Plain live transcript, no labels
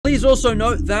Please also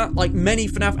note that, like many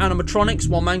FNAF animatronics,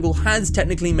 while Mangle has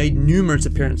technically made numerous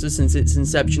appearances since its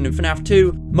inception in FNAF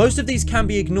 2, most of these can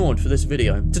be ignored for this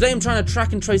video. Today I'm trying to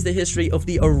track and trace the history of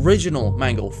the original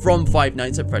Mangle from Five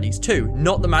Nights at Freddy's 2,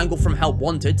 not the Mangle from Help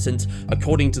Wanted, since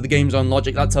according to the game's own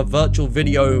logic, that's a virtual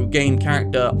video game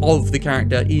character of the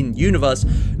character in universe,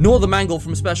 nor the Mangle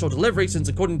from Special Delivery, since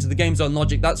according to the game's own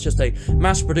logic, that's just a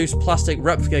mass-produced plastic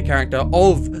replica character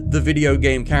of the video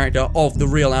game character of the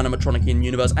real animatronic in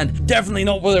universe, and definitely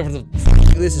not whatever the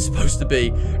f this is supposed to be,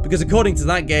 because according to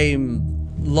that game,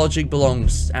 logic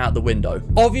belongs out the window.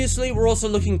 Obviously, we're also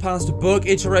looking past book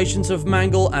iterations of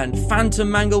Mangle and Phantom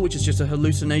Mangle, which is just a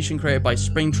hallucination created by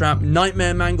Springtrap,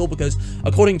 Nightmare Mangle, because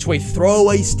according to a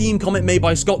throwaway Steam comment made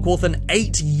by Scott Cawthon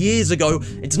 8 years ago,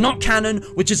 it's not canon,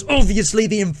 which is obviously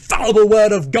the infallible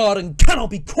word of God and cannot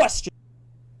be questioned.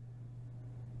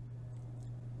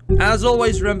 As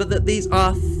always, remember that these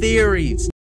are theories.